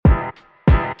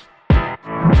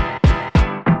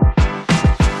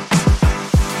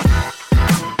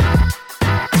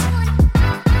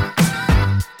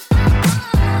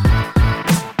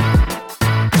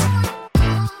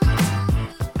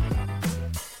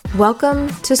Welcome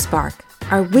to Spark,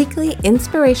 our weekly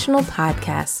inspirational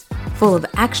podcast full of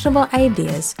actionable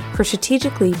ideas for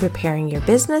strategically preparing your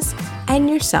business and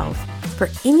yourself for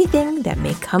anything that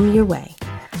may come your way.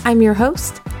 I'm your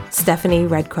host, Stephanie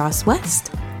Red Cross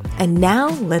West, and now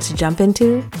let's jump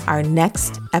into our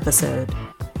next episode.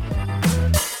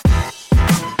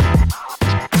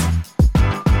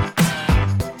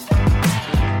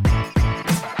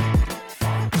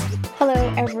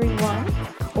 Hello, everyone.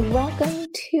 Welcome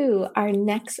to our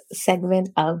next segment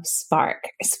of Spark.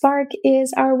 Spark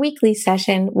is our weekly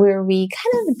session where we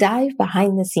kind of dive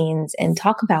behind the scenes and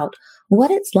talk about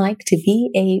what it's like to be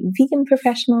a vegan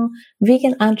professional,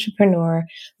 vegan entrepreneur,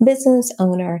 business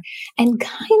owner, and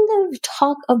kind of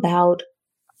talk about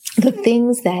the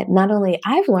things that not only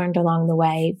I've learned along the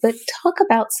way, but talk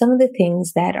about some of the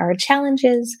things that are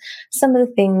challenges, some of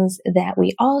the things that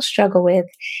we all struggle with,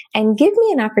 and give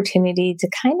me an opportunity to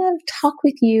kind of talk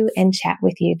with you and chat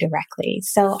with you directly.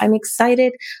 So I'm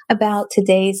excited about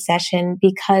today's session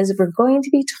because we're going to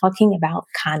be talking about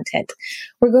content.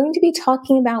 We're going to be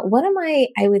talking about one of my,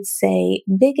 I would say,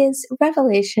 biggest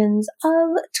revelations of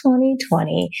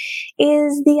 2020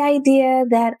 is the idea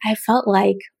that I felt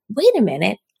like, wait a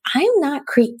minute, I'm not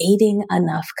creating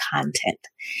enough content.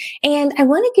 And I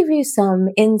want to give you some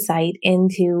insight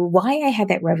into why I had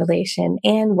that revelation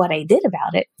and what I did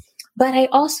about it. But I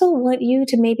also want you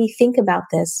to maybe think about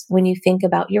this when you think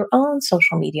about your own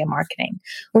social media marketing,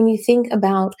 when you think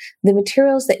about the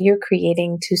materials that you're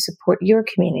creating to support your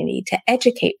community, to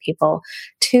educate people,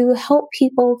 to help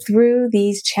people through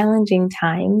these challenging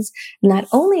times, not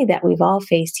only that we've all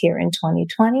faced here in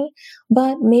 2020,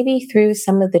 but maybe through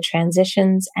some of the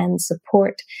transitions and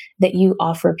support that you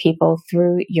offer people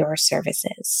through your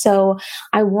services. So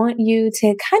I want you to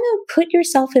kind of put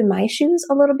yourself in my shoes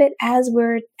a little bit as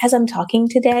I'm talking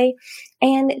today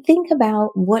and think about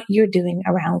what you're doing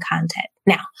around content.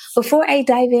 Now, before I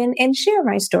dive in and share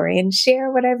my story and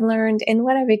share what I've learned and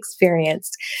what I've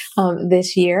experienced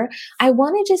this year, I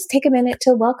want to just take a minute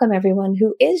to welcome everyone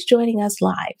who is joining us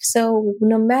live. So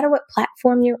no matter what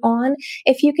platform you're on,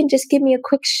 if you can just give me a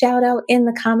quick shout out in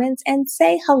the comments and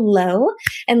say hello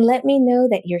and let me know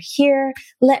that you're here.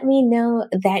 Let me know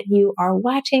that you are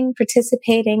watching,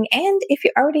 participating, and if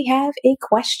you already have a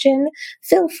question,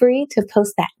 feel free to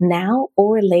post that now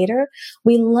or later.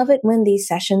 We love it when these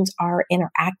sessions are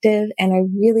interactive, and I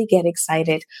really get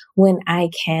excited when I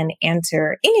can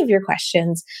answer any of your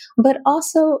questions, but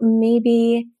also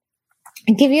maybe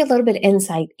give you a little bit of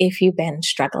insight if you've been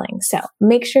struggling. So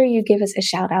make sure you give us a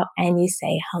shout out and you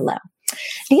say hello.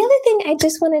 The other thing I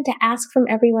just wanted to ask from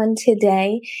everyone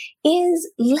today is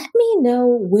let me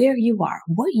know where you are,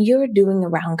 what you're doing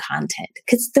around content.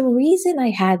 Because the reason I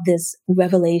had this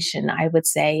revelation, I would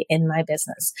say, in my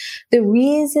business, the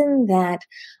reason that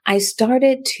I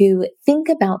started to think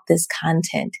about this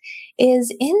content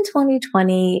is in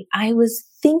 2020, I was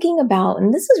thinking about,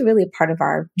 and this is really a part of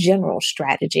our general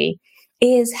strategy,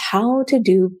 is how to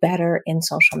do better in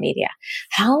social media.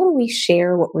 How do we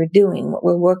share what we're doing, what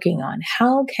we're working on?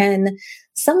 How can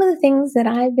some of the things that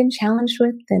I've been challenged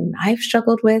with and I've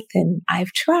struggled with and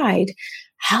I've tried,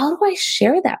 how do I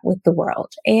share that with the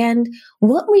world? And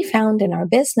what we found in our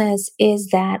business is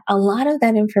that a lot of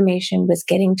that information was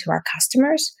getting to our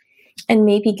customers and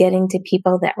maybe getting to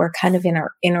people that were kind of in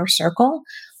our inner circle.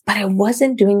 But I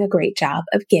wasn't doing a great job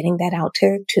of getting that out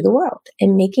to the world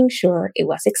and making sure it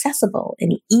was accessible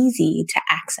and easy to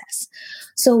access.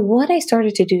 So what I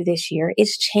started to do this year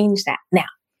is change that. Now,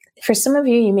 for some of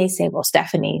you, you may say, well,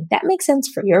 Stephanie, that makes sense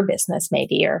for your business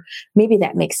maybe, or maybe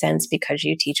that makes sense because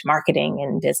you teach marketing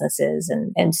and businesses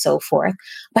and so forth.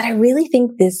 But I really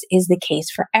think this is the case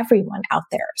for everyone out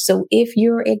there. So if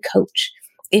you're a coach,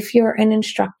 if you're an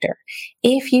instructor,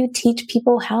 if you teach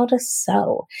people how to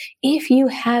sew, if you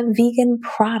have vegan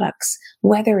products,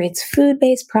 whether it's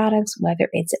food-based products, whether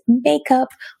it's makeup,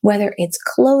 whether it's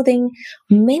clothing,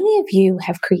 many of you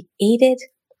have created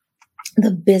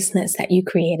the business that you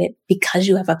created because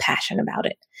you have a passion about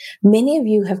it. Many of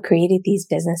you have created these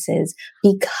businesses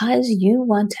because you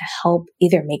want to help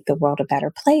either make the world a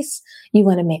better place, you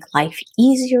want to make life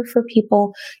easier for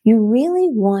people, you really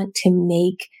want to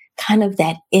make kind of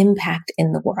that impact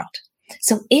in the world.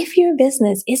 So if your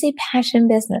business is a passion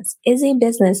business, is a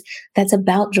business that's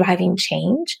about driving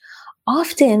change,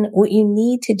 often what you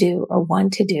need to do or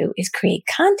want to do is create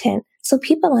content so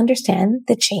people understand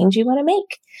the change you want to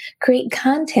make. Create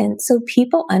content so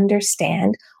people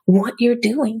understand what you're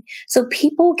doing so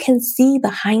people can see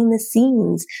behind the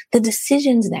scenes the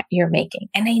decisions that you're making.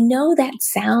 And I know that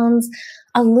sounds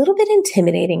a little bit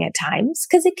intimidating at times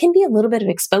because it can be a little bit of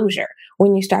exposure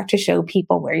when you start to show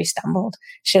people where you stumbled,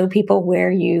 show people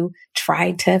where you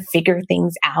tried to figure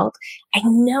things out. I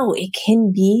know it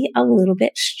can be a little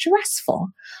bit stressful,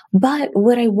 but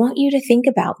what I want you to think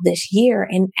about this year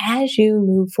and as you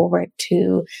move forward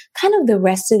to kind of the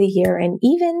rest of the year and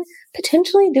even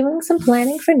potentially doing some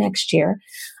planning for next year,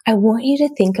 I want you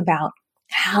to think about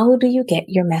how do you get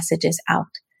your messages out?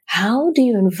 How do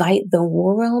you invite the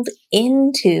world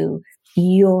into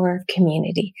your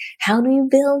community? How do you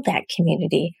build that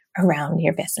community around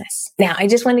your business? Now, I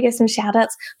just want to give some shout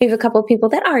outs. We have a couple of people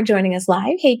that are joining us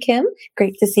live. Hey, Kim,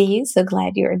 great to see you. So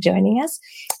glad you're joining us.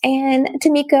 And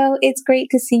Tamiko, it's great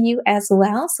to see you as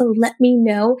well. So let me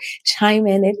know, chime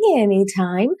in at any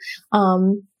time.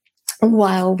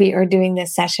 While we are doing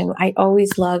this session, I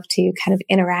always love to kind of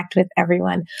interact with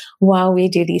everyone while we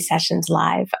do these sessions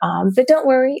live. But don't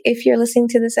worry, if you're listening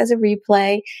to this as a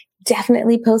replay,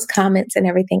 definitely post comments and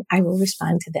everything. I will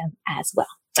respond to them as well.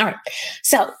 All right.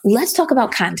 So let's talk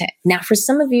about content. Now, for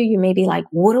some of you, you may be like,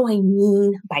 what do I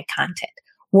mean by content?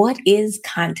 What is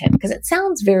content? Because it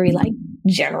sounds very like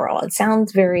general. It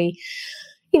sounds very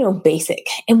basic.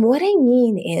 And what I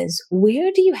mean is,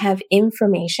 where do you have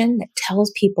information that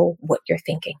tells people what you're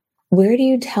thinking? Where do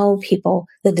you tell people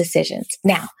the decisions?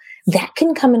 Now, that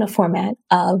can come in a format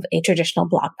of a traditional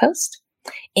blog post.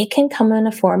 It can come in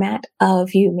a format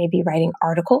of you maybe writing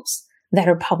articles that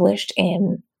are published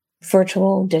in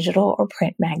virtual, digital, or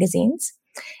print magazines.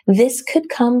 This could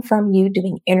come from you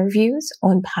doing interviews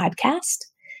on podcast.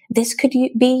 This could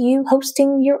be you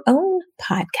hosting your own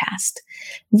podcast.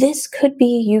 This could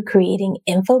be you creating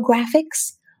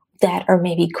infographics that are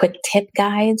maybe quick tip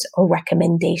guides or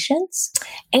recommendations.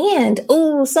 And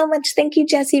so much thank you,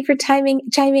 Jesse, for chiming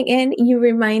in. You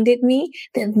reminded me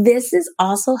that this is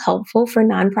also helpful for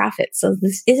nonprofits. So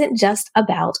this isn't just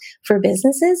about for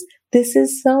businesses. This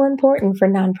is so important for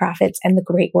nonprofits and the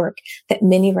great work that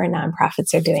many of our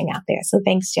nonprofits are doing out there. So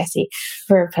thanks, Jesse,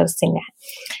 for posting that.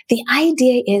 The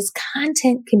idea is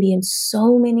content can be in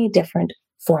so many different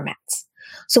formats.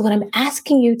 So what I'm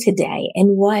asking you today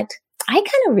and what I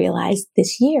kind of realized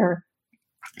this year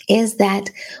is that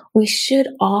we should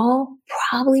all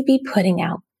probably be putting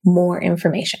out more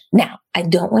information. Now, I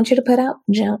don't want you to put out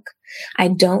junk. I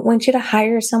don't want you to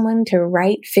hire someone to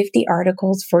write 50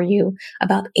 articles for you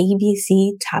about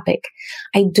ABC topic.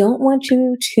 I don't want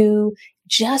you to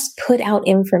just put out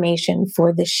information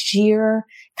for the sheer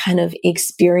kind of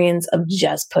experience of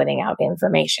just putting out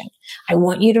information. I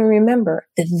want you to remember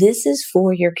that this is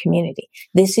for your community.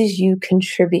 This is you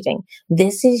contributing.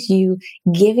 This is you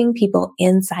giving people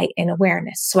insight and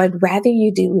awareness. So I'd rather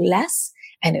you do less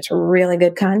and it's really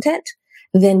good content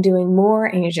than doing more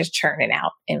and you're just churning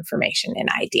out information and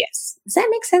ideas. Does that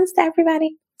make sense to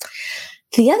everybody?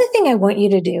 The other thing I want you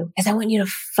to do is I want you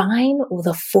to find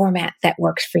the format that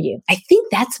works for you. I think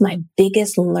that's my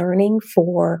biggest learning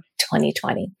for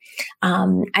 2020.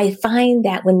 I find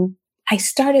that when I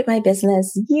started my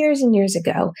business years and years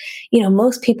ago,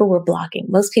 most people were blogging,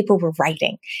 most people were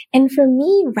writing. And for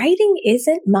me, writing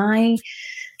isn't my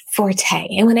forte.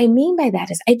 And what I mean by that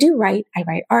is I write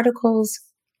articles,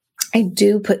 I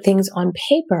do put things on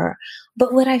paper,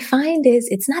 but what I find is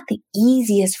it's not the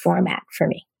easiest format for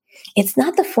me. It's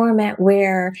not the format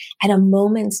where at a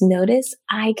moment's notice,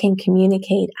 I can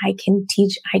communicate, I can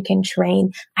teach, I can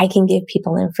train, I can give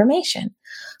people information.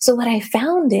 So what I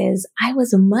found is I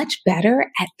was much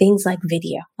better at things like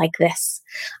video, like this.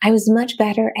 I was much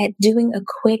better at doing a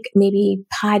quick, maybe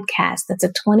podcast that's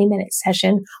a 20-minute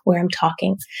session where I'm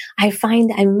talking. I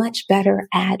find I'm much better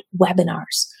at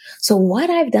webinars. So what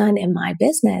I've done in my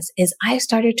business is I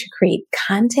started to create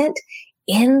content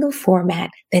in the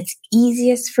format that's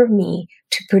easiest for me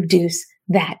to produce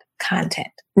that content.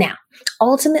 Now,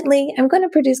 ultimately, I'm going to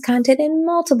produce content in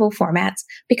multiple formats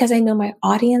because I know my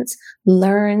audience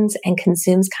learns and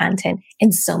consumes content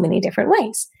in so many different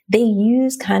ways. They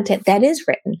use content that is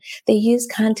written. They use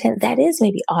content that is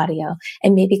maybe audio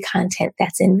and maybe content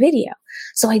that's in video.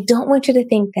 So I don't want you to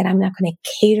think that I'm not going to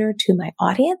cater to my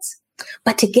audience,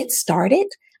 but to get started,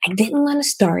 I didn't want to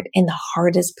start in the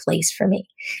hardest place for me.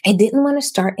 I didn't want to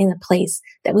start in a place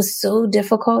that was so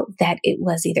difficult that it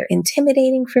was either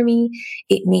intimidating for me,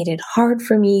 it made it hard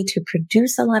for me to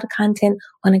produce a lot of content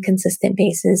on a consistent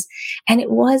basis, and it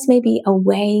was maybe a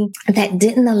way that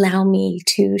didn't allow me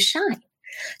to shine.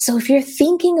 So if you're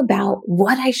thinking about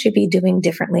what I should be doing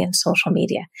differently in social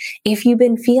media, if you've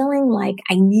been feeling like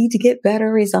I need to get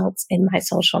better results in my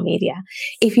social media,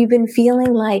 if you've been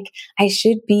feeling like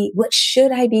what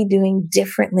should I be doing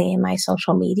differently in my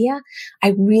social media?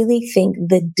 I really think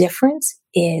the difference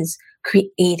is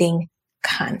creating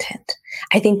content.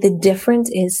 I think the difference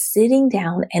is sitting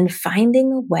down and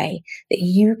finding a way that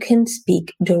you can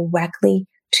speak directly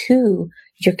to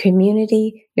your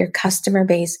community, your customer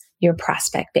base, your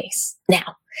prospect base.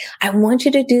 Now, I want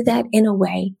you to do that in a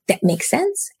way that makes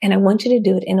sense, and I want you to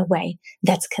do it in a way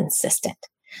that's consistent.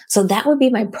 So that would be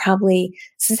my probably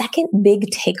second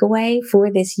big takeaway for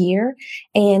this year.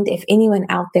 And if anyone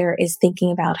out there is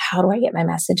thinking about how do I get my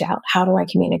message out? How do I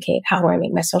communicate? How do I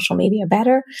make my social media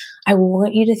better? I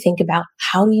want you to think about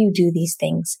how do you do these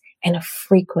things in a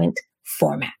frequent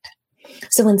format.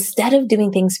 So instead of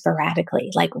doing things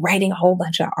sporadically, like writing a whole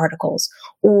bunch of articles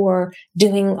or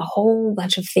doing a whole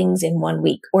bunch of things in one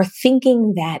week or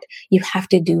thinking that you have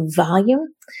to do volume,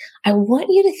 I want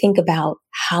you to think about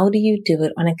how do you do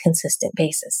it on a consistent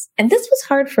basis. And this was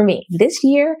hard for me. This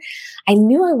year, I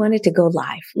knew I wanted to go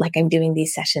live like I'm doing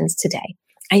these sessions today.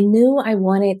 I knew I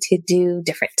wanted to do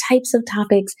different types of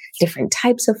topics, different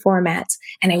types of formats,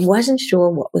 and I wasn't sure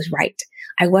what was right.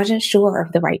 I wasn't sure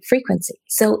of the right frequency.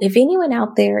 So if anyone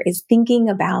out there is thinking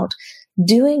about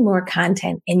doing more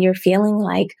content and you're feeling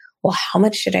like, well, how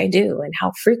much should I do and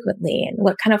how frequently and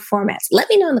what kind of formats? Let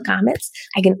me know in the comments.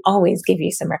 I can always give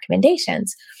you some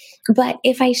recommendations. But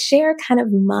if I share kind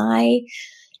of my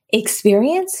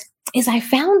experience, is I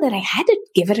found that I had to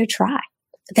give it a try,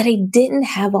 that I didn't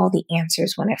have all the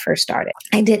answers when I first started.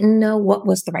 I didn't know what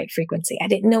was the right frequency. I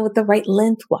didn't know what the right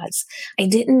length was. I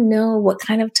didn't know what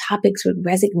kind of topics would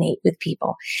resonate with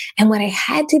people. And what I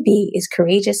had to be is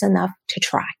courageous enough to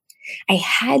try. I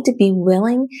had to be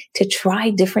willing to try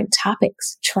different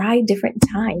topics, try different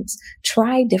times,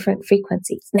 try different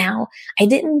frequencies. Now, I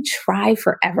didn't try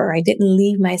forever. I didn't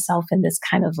leave myself in this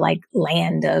kind of like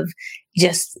land of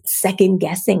just second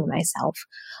guessing myself.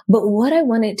 But what I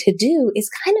wanted to do is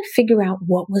kind of figure out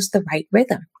what was the right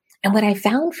rhythm. And what I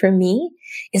found for me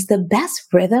is the best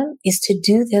rhythm is to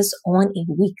do this on a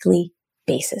weekly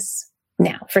basis.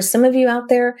 Now, for some of you out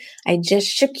there, I just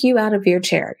shook you out of your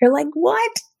chair. You're like,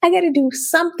 what? I got to do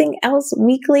something else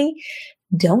weekly.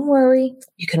 Don't worry.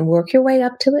 You can work your way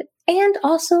up to it. And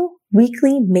also,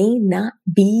 weekly may not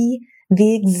be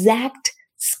the exact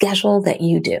schedule that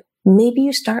you do. Maybe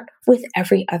you start with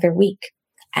every other week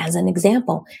as an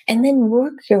example, and then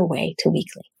work your way to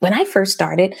weekly. When I first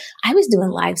started, I was doing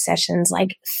live sessions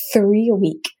like 3 a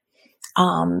week.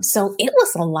 So it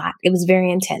was a lot. It was very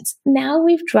intense. Now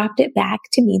we've dropped it back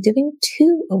to me doing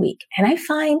 2 a week. And I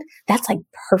find that's like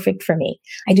perfect for me.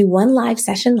 I do one live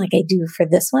session like I do for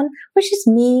this one, which is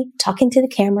me talking to the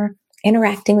camera,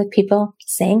 interacting with people,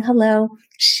 saying hello,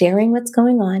 sharing what's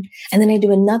going on. And then I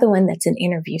do another one that's an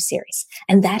interview series.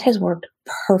 And that has worked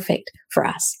perfect for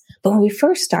us. But when we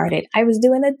first started, I was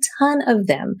doing a ton of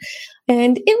them.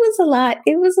 And it was a lot.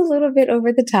 It was a little bit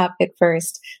over the top at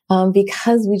first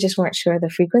because we just weren't sure of the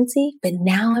frequency. But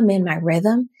now I'm in my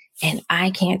rhythm and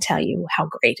I can't tell you how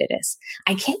great it is.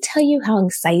 I can't tell you how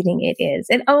exciting it is.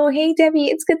 And oh, hey, Debbie,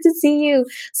 it's good to see you.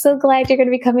 So glad you're going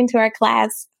to be coming to our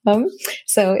class.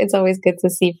 So it's always good to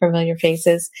see familiar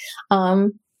faces.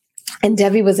 And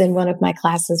Debbie was in one of my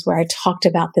classes where I talked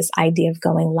about this idea of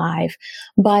going live.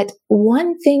 But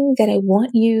one thing that I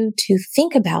want you to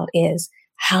think about is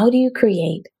how do you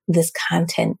create this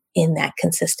content in that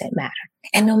consistent manner?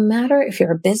 And no matter if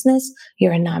you're a business,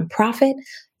 you're a nonprofit,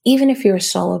 even if you're a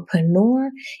solopreneur,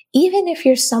 even if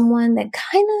you're someone that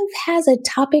kind of has a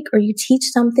topic or you teach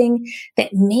something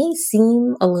that may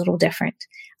seem a little different,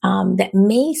 that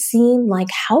may seem like,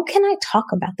 how can I talk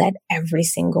about that every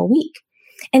single week?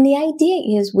 And the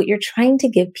idea is what you're trying to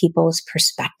give people is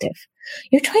perspective.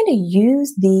 You're trying to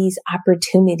use these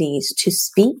opportunities to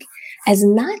speak as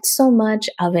not so much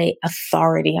of an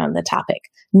authority on the topic,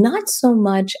 not so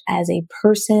much as a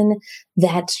person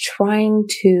that's trying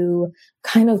to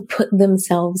kind of put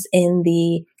themselves in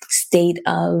the state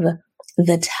of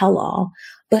the tell-all.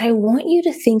 But I want you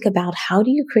to think about how do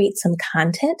you create some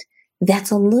content that's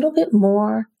a little bit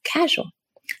more casual,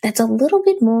 that's a little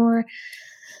bit more,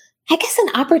 I guess,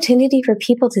 an opportunity for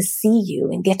people to see you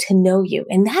and get to know you.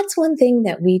 And that's one thing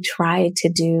that we try to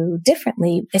do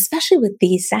differently, especially with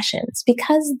these sessions,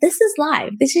 because this is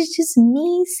live. This is just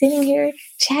me sitting here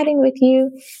chatting with you,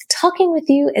 talking with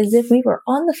you as if we were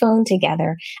on the phone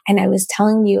together. And I was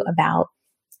telling you about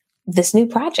this new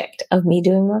project of me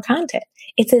doing more content.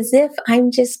 It's as if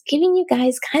I'm just giving you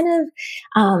guys kind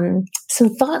of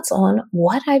some thoughts on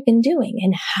what I've been doing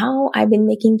and how I've been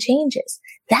making changes.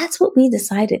 That's what we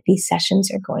decided these sessions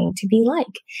are going to be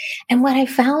like. And what I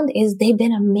found is they've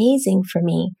been amazing for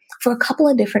me for a couple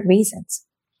of different reasons.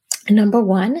 Number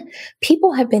one,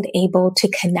 people have been able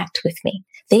to connect with me.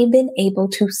 They've been able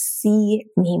to see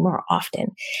me more often.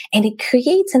 And it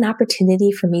creates an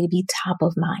opportunity for me to be top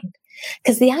of mind.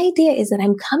 Because the idea is that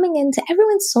I'm coming into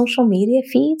everyone's social media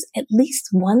feeds at least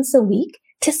once a week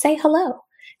to say hello,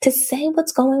 to say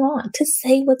what's going on, to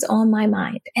say what's on my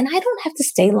mind. And I don't have to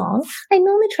stay long. I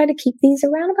normally try to keep these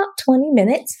around about 20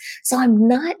 minutes. So I'm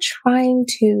not trying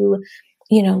to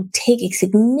take a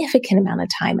significant amount of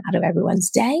time out of everyone's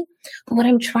day. But what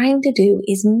I'm trying to do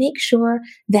is make sure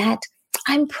that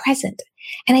I'm present.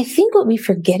 And I think what we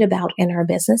forget about in our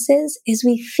businesses is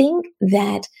we think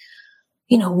that,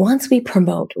 once we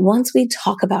promote, once we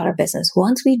talk about our business,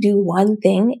 once we do one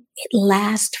thing, it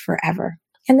lasts forever.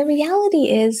 And the reality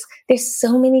is there's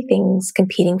so many things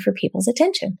competing for people's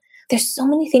attention. There's so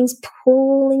many things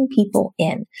pulling people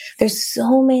in. There's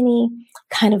so many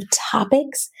kind of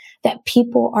topics that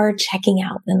people are checking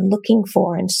out and looking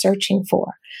for and searching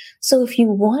for. So if you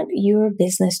want your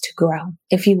business to grow,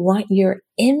 if you want your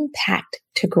impact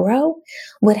to grow,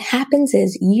 what happens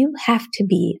is you have to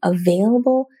be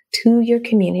available to your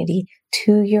community,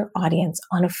 to your audience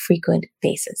on a frequent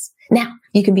basis. Now,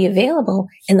 you can be available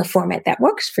in the format that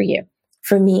works for you.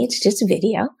 For me, it's just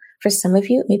video. For some of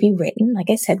you, it may be written, like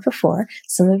I said before.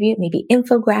 Some of you, it may be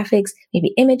infographics,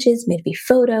 maybe images, maybe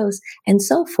photos, and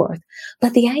so forth.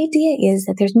 But the idea is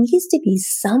that there needs to be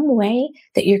some way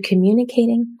that you're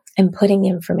communicating and putting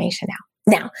information out.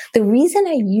 Now, the reason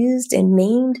I used and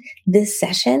named this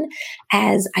session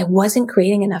as I wasn't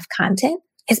creating enough content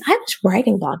is I was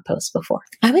writing blog posts before.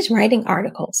 I was writing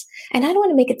articles, and I don't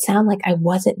want to make it sound like I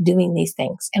wasn't doing these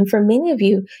things. And for many of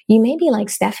you, you may be like,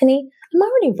 Stephanie, I'm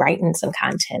already writing some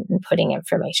content and putting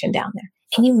information down there.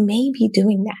 And you may be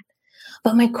doing that.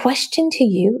 But my question to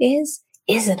you is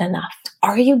it enough?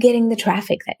 Are you getting the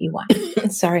traffic that you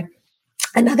want? Sorry.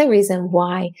 Another reason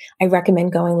why I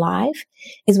recommend going live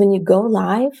is when you go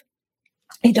live,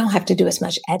 you don't have to do as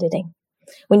much editing.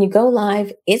 When you go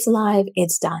live, it's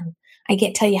done. I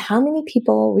can't tell you how many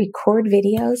people record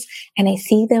videos and I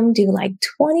see them do like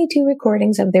 22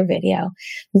 recordings of their video.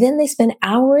 Then they spend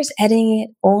hours editing it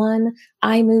on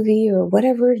iMovie or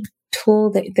whatever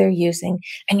tool that they're using.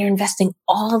 And you're investing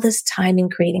all this time in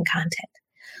creating content.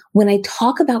 When I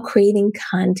talk about creating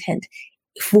content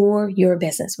for your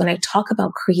business, when I talk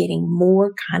about creating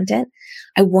more content,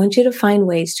 I want you to find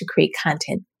ways to create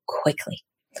content quickly.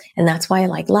 And that's why I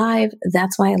like live.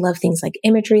 That's why I love things like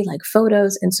imagery, like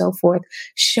photos and so forth,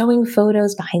 showing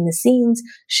photos behind the scenes,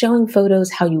 showing photos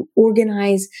how you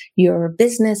organize your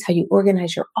business, how you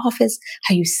organize your office,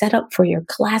 how you set up for your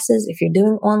classes if you're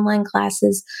doing online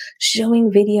classes, showing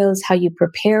videos how you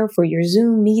prepare for your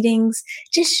Zoom meetings.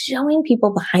 Just showing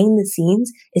people behind the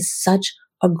scenes is such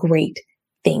a great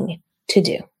thing to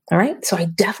do. All right. So I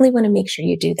definitely want to make sure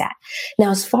you do that. Now,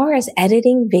 as far as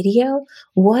editing video,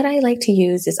 what I like to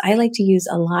use is I like to use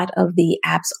a lot of the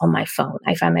apps on my phone.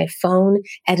 I find my phone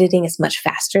editing is much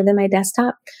faster than my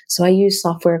desktop. So I use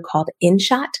software called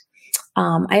InShot.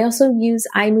 I also use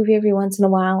iMovie every once in a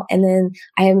while. And then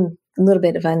I am a little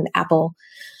bit of an Apple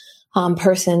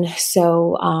person.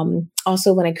 So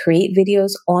also when I create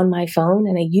videos on my phone,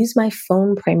 and I use my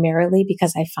phone primarily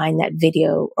because I find that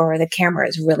video or the camera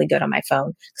is really good on my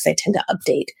phone because I tend to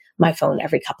update my phone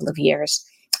every couple of years.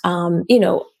 When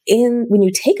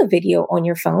you take a video on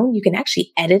your phone, you can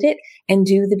actually edit it and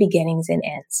do the beginnings and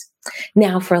ends.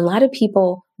 Now, for a lot of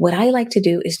people, what I like to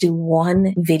do is do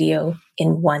one video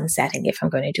in one setting if I'm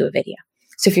going to do a video.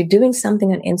 So if you're doing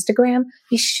something on Instagram,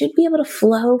 you should be able to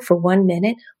flow for 1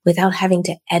 minute without having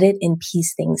to edit and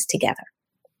piece things together.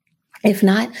 If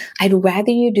not, I'd rather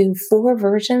you do 4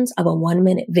 versions of a 1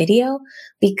 minute video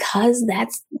because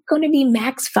that's going to be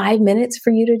max 5 minutes for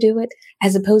you to do it.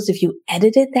 As opposed to if you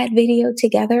edited that video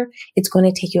together, it's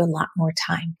going to take you a lot more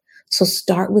time. So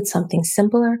start with something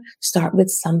simpler. Start with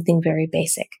something very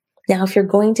basic. Now, if you're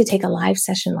going to take a live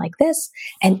session like this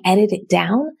and edit it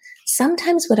down,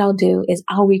 sometimes what I'll do is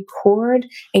I'll record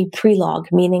a pre-log,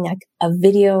 meaning a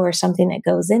video or something that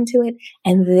goes into it,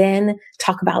 and then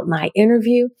talk about my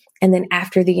interview. And then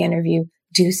after the interview,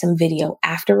 do some video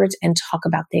afterwards and talk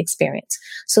about the experience.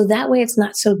 So that way it's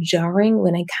not so jarring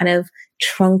when I kind of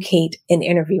truncate an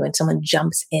interview and someone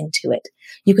jumps into it.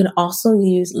 You can also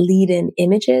use lead-in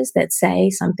images that say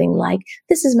something like,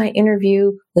 this is my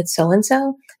interview with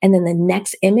so-and-so. And then the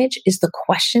next image is the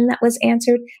question that was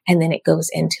answered. And then it goes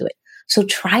into it. So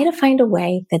try to find a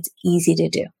way that's easy to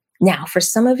do. Now, for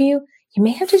some of you, you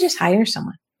may have to just hire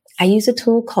someone. I use a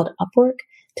tool called Upwork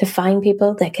to find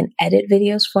people that can edit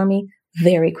videos for me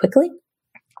very quickly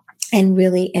and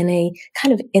really in a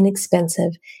kind of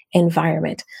inexpensive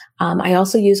environment. I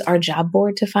also use our job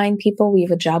board to find people. We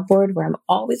have a job board where I'm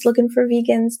always looking for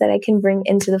vegans that I can bring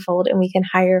into the fold and we can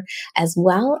hire as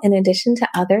well, in addition to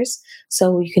others.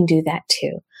 So you can do that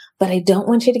too. But I don't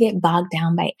want you to get bogged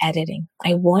down by editing.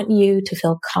 I want you to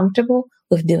feel comfortable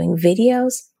with doing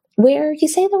videos where you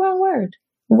say the wrong word,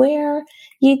 where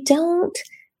you don't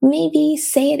maybe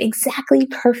say it exactly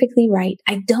perfectly right.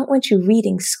 I don't want you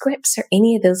reading scripts or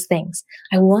any of those things.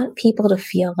 I want people to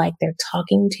feel like they're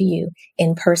talking to you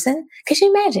in person. Because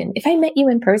you imagine if I met you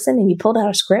in person and you pulled out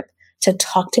a script to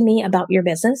talk to me about your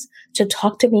business, to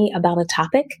talk to me about a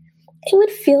topic, it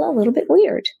would feel a little bit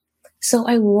weird. So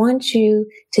I want you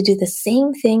to do the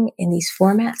same thing in these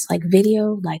formats like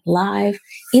video, like live,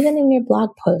 even in your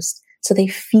blog post. So they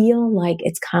feel like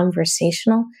it's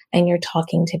conversational and you're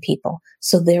talking to people.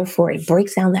 So therefore it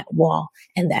breaks down that wall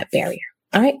and that barrier.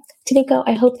 All right, Taniko,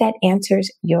 I hope that answers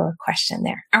your question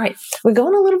there. All right, we're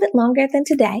going a little bit longer than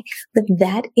today, but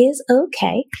that is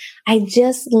okay. I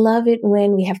just love it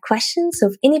when we have questions. So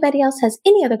if anybody else has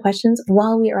any other questions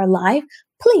while we are live,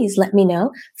 please let me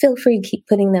know. Feel free to keep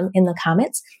putting them in the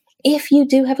comments. If you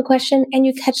do have a question and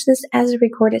you catch this as a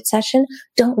recorded session,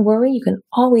 don't worry. You can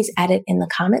always add it in the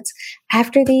comments.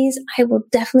 After these, I will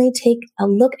definitely take a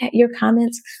look at your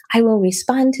comments. I will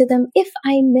respond to them if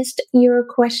I missed your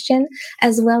question,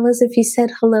 as well as if you said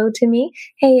hello to me.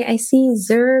 Hey, I see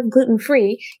Zer Gluten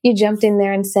Free. You jumped in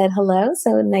there and said hello.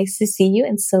 So nice to see you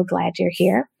and so glad you're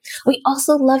here. We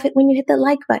also love it when you hit the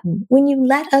like button, when you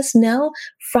let us know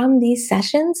from these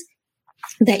sessions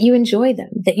that you enjoy them,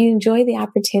 that you enjoy the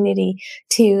opportunity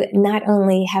to not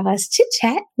only have us chit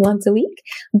chat once a week,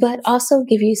 but also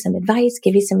give you some advice,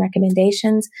 give you some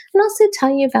recommendations, and also tell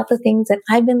you about the things that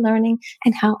I've been learning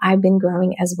and how I've been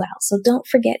growing as well. So don't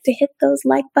forget to hit those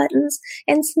like buttons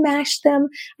and smash them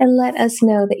and let us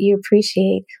know that you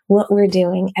appreciate what we're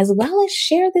doing, as well as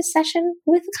share this session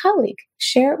with a colleague.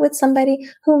 Share it with somebody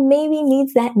who maybe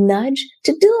needs that nudge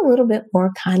to do a little bit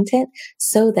more content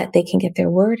so that they can get their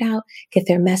word out, get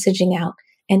their messaging out,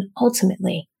 and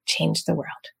ultimately change the world.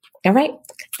 All right.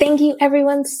 Thank you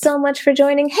everyone so much for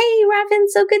joining. Hey, Robin,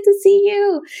 so good to see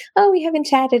you. Oh, we haven't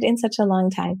chatted in such a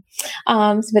long time.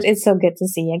 But it's so good to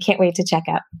see you. I can't wait to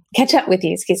catch up with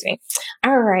you, excuse me.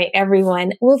 All right,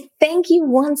 everyone. Well, thank you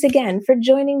once again for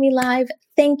joining me live.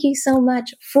 Thank you so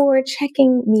much for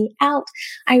checking me out.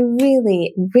 I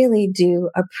really, really do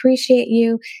appreciate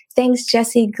you. Thanks,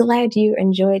 Jesse. Glad you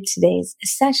enjoyed today's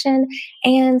session.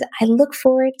 And I look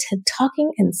forward to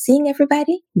talking and seeing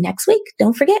everybody next week.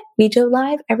 Don't forget, we go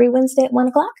live every Wednesday at 1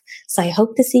 o'clock. So I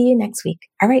hope to see you next week.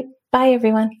 All right. Bye,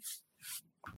 everyone.